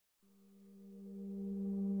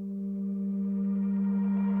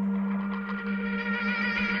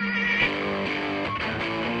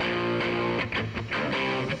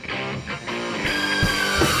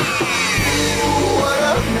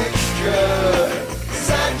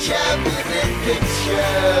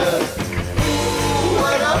picture. Ooh,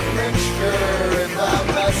 what a mixture, if I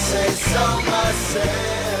must say so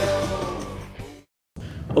myself.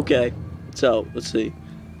 Okay, so let's see.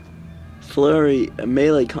 Flurry,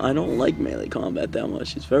 melee. I don't like melee combat that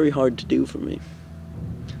much. It's very hard to do for me.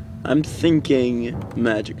 I'm thinking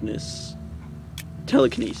magicness,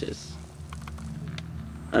 telekinesis.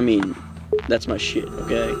 I mean, that's my shit.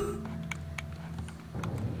 Okay.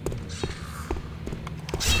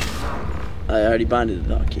 I already binded the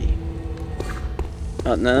dog key.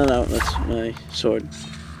 Oh, no, that's my sword.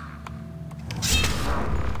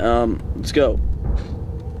 Let's go.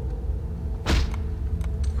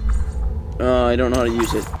 I don't know how to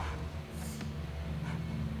use it.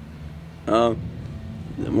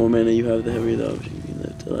 The more mana you have, the heavier the object you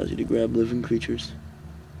lift. Allows you to grab living creatures.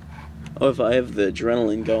 Oh, if I have the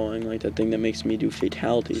adrenaline going, like that thing that makes me do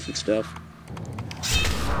fatalities and stuff.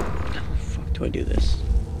 How the fuck do I do this?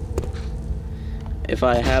 If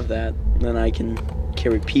I have that, then I can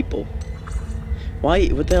carry people. Why?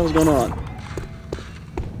 What the hell's going on?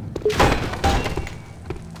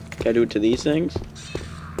 Can I do it to these things?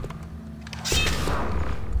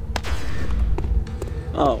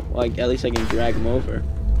 Oh, well, at least I can drag them over.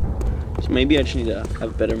 So maybe I just need to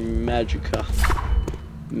have better magicka.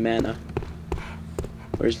 Mana.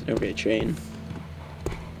 Where's... Okay, chain.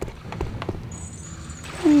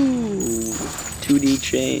 Ooh, 2D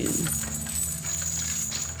chain.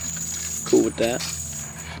 Cool with that.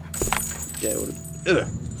 Yeah,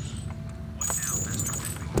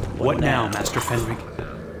 What now, Master Fenric?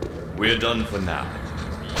 We're done for now.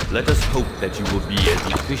 Let us hope that you will be as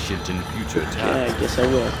efficient in future yeah, times. I guess I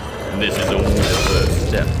will. This is only the first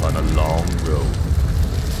step on a long road.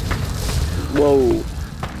 Whoa.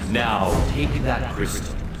 Now, take that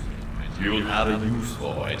crystal. You'll have a use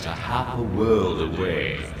for it a half a world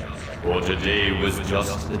away. For today was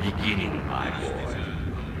just the beginning, my boy.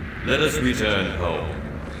 Let us return home,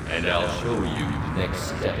 and I'll show you the next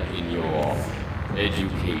step in your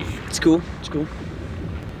education. It's cool. It's cool.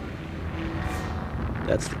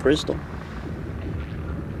 That's the crystal.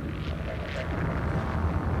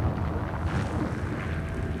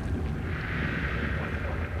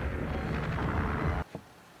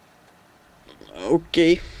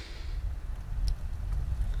 Okay.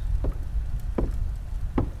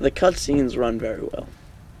 The cutscenes run very well.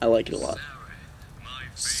 I like it a lot.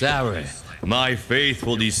 Sareth, my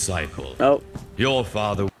faithful disciple. Oh, Your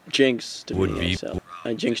father jinx to would me be myself.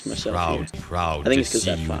 I jinxed myself here. proud I think to it's because see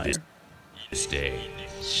that you fire. this day.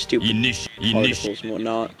 Stupid particles and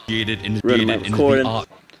whatnot. Initiated Ruined my into recording. the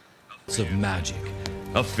arts of magic.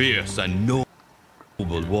 A fierce and noble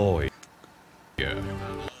warrior.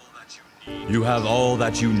 You have all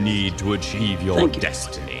that you need to achieve your Thank you.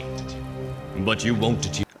 destiny. But you won't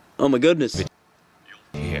achieve Oh my goodness. it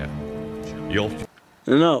here. Your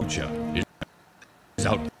No. future is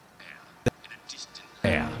out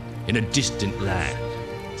there, in a distant land.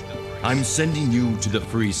 I'm sending you to the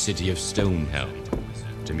free city of Stonehelm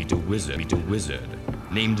to meet a wizard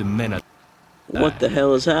named Mena. What the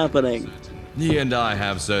hell is happening? He and I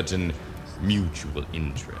have certain mutual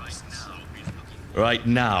interests. Right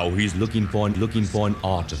now, he's looking for an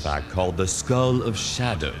artifact called the Skull of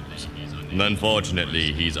Shadows.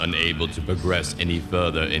 Unfortunately, he's unable to progress any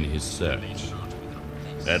further in his search.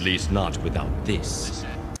 At least not without this.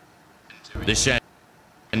 The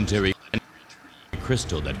Shantary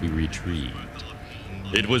crystal that we retrieved.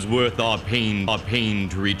 It was worth our pain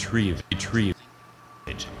to retrieve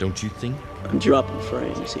it, don't you think? I'm dropping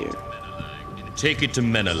frames here. Take it to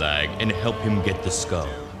Menelag and help him get the skull.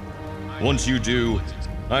 Once you do,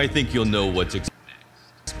 I think you'll know what's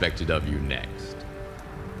expected of you next.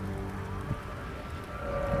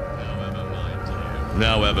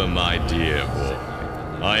 However, my dear boy,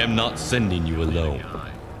 I am not sending you alone.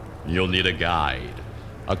 You'll need a guide,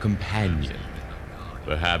 a companion,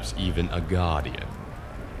 perhaps even a guardian.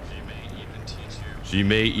 She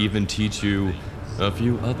may even teach you a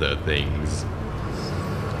few other things.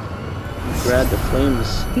 Grab the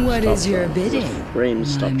flames. What is your bidding,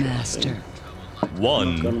 Flames my stop master?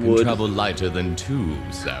 One Knock on can wood. travel lighter than two,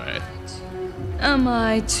 Sareth. Am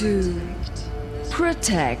I to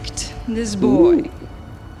protect this boy?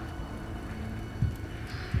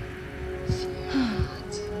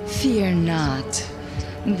 Fear not.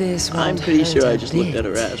 This won't I'm pretty hurt sure I a just looked at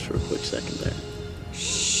her bit. ass for a quick second there.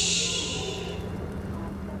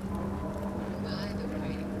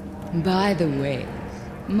 By the way,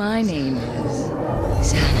 my name is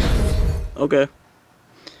Xana. Okay.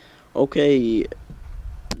 Okay,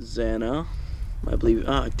 Xana. I believe.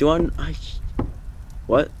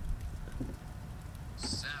 What?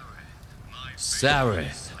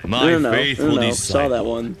 Sareth, My No, faithful saw disciple. that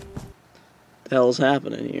one. The hell's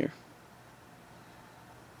happening here?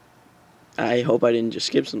 I hope I didn't just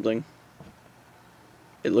skip something.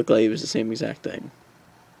 It looked like it was the same exact thing.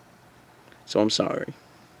 So I'm sorry.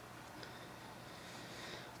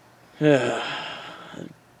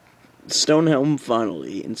 Stonehelm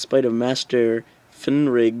finally, in spite of Master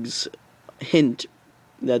Fenrig's hint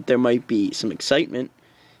that there might be some excitement,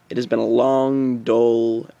 it has been a long,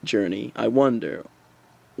 dull journey. I wonder,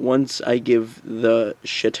 once I give the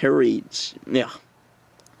Shattery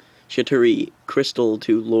crystal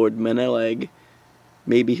to Lord Menelag,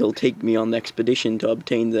 maybe he'll take me on the expedition to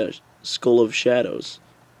obtain the Skull of Shadows.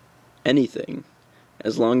 Anything.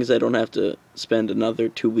 As long as I don't have to spend another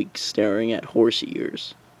 2 weeks staring at horse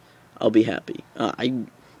ears, I'll be happy. I'm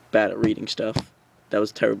bad at reading stuff. That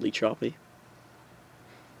was terribly choppy.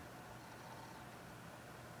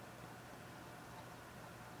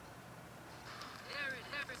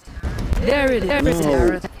 There it is.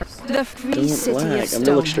 No. The free Don't city lag. of I'm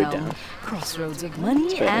gonna look straight Stonehelm. down. Crossroads of money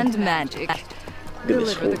better. and magic. Look at this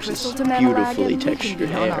Deliver the horse's crystal to Menelag beautifully and we can textured be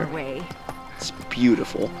on our hair. way. It's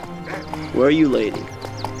beautiful. Where are you, lady?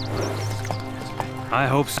 I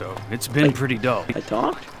hope so. It's been pretty dull. I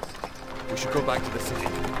talked? We should go back to the city,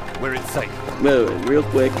 where it's safe. Wait, real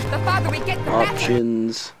quick. The farther we get, the better.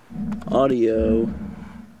 Options. Audio.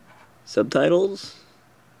 Subtitles?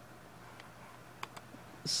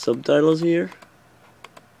 Subtitles here?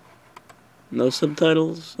 No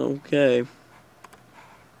subtitles? Okay.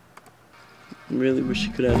 Really wish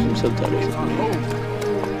you could have some subtitles.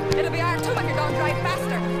 It'll be our too if you don't drive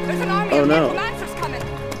faster. There's an army Oh, of no. necromancers coming.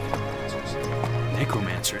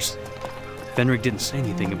 Necromancers. Fenrig didn't say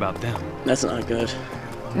anything about them. That's not good.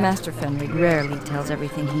 Master Fenrig rarely tells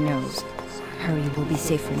everything he knows. Hurry, we'll be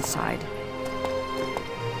safer inside.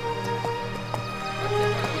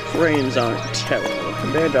 Frames aren't terrible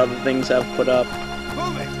compared to other things I've put up.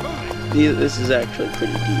 This is actually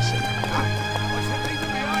pretty decent.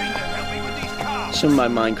 Some of my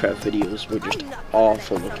Minecraft videos were just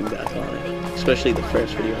awful looking back on it, especially the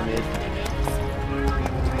first video I made.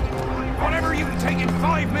 Whatever you can take in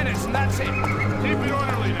 5 minutes, and that's it. Keep it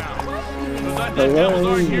orderly now.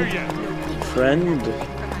 Hello, friend.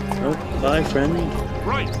 Oh, bye, friend.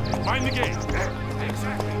 Right, find the gate.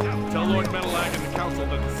 Tell Lord Menelag and the council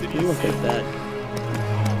that the city is Look safe. at that.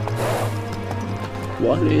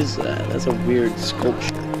 What is that? That's a weird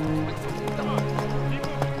sculpture.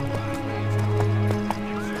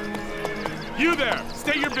 You there,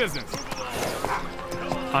 state your business.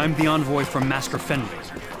 I'm the envoy from Master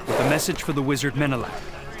Fenrig, with a message for the wizard Menelag.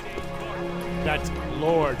 That's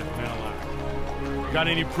Lord Menelag. Got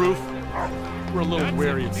any proof? We're a little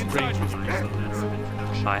wary of strangers these days.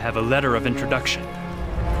 I have a letter of introduction.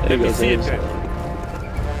 There Let me goes see it it. then.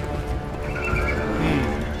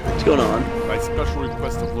 What's going on? By special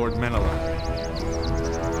request of Lord Menelag.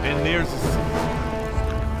 And there's a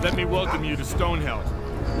secret. Let me welcome you to Stonehelm.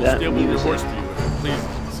 That Stable your music. horse to you, if it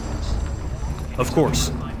pleases. Of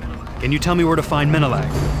course. Can you tell me where to find Menelag?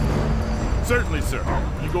 Certainly, sir.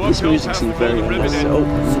 You go This uphill music's past the very golden ribbon nice. and Oh.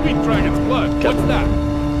 Sweet Dragon's blood. Come What's on. that?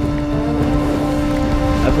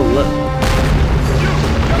 Have a look.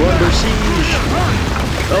 We're under siege.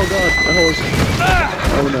 Oh god, my horse.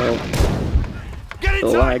 Oh no. Get The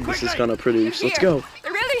inside, lag this is quickly! gonna produce. Let's Here. go.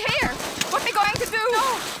 They're really here. What are they going to do? No.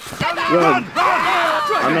 Run.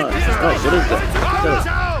 I'm not. Oh, what is that? Is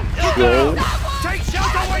that a troll? Take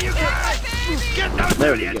shelter where you can! Get those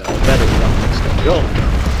There we go. Better than go.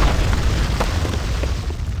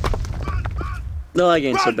 The lag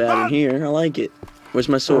ain't so bad in here. I like it. Where's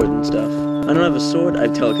my sword and stuff? I don't have a sword. I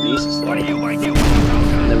have telekinesis though.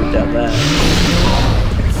 Never doubt that.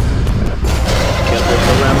 Can't break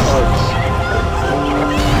the ramparts.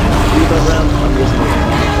 Leave around. I'm just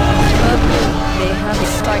They have a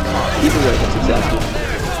strike hawk. either way, that's exactly.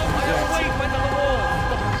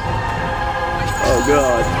 Oh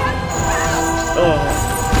god. Oh.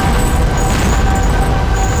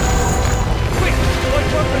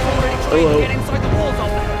 Hello.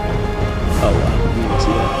 Oh wow, you can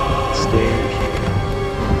see that. Stairs.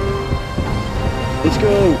 Let's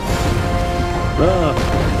go! Ah,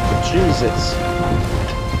 Jesus.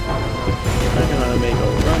 I know how to make a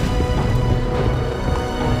run.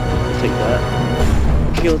 I'll take that.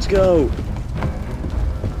 Okay, let's go!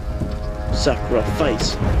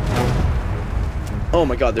 Sacrifice. Oh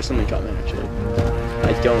my god, there's something coming actually.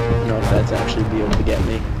 I don't know if that's actually be able to get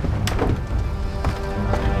me.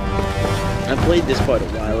 I played this part a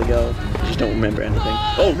while ago. I just don't remember anything.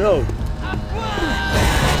 Oh no!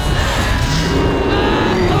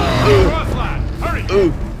 Cross, lad! Hurry!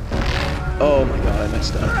 Ooh! Oh my god, I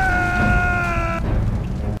messed up.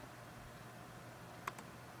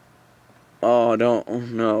 Oh, don't. Oh,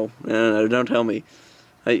 no. No, don't tell me.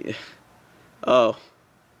 Oh.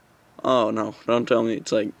 Oh, no. Don't tell me.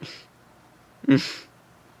 It's like...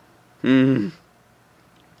 Oh,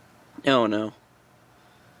 no.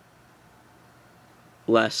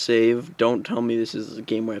 Last save. Don't tell me this is a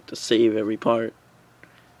game where I have to save every part.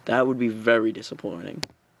 That would be very disappointing.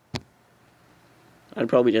 I'd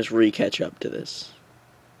probably just re-catch up to this.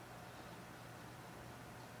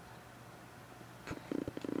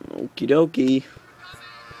 Okie dokie.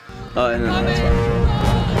 Oh, no, that's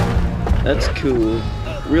fine. That's cool.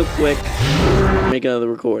 Real quick, make another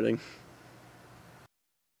recording.